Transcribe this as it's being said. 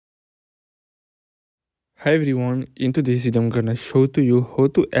Hi everyone, in today's video I'm gonna show to you how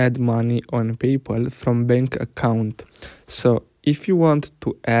to add money on PayPal from bank account. So if you want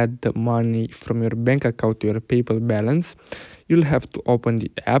to add the money from your bank account to your PayPal balance, you'll have to open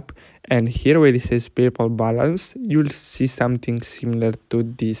the app, and here where it says PayPal balance, you'll see something similar to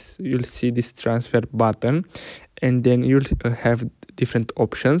this. You'll see this transfer button, and then you'll have different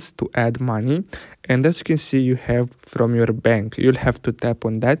options to add money, and as you can see you have from your bank. You'll have to tap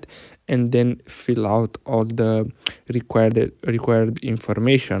on that and then fill out all the required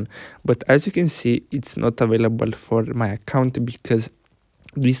information, but as you can see it's not available for my account because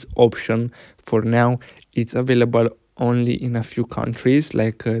this option for now it's available only in a few countries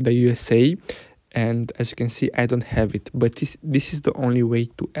like the USA, and as you can see I don't have it. But this is the only way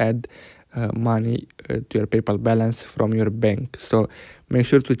to add money to your PayPal balance from your bank, so make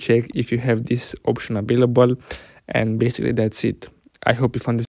sure to check if you have this option available, and basically that's it. I hope you found this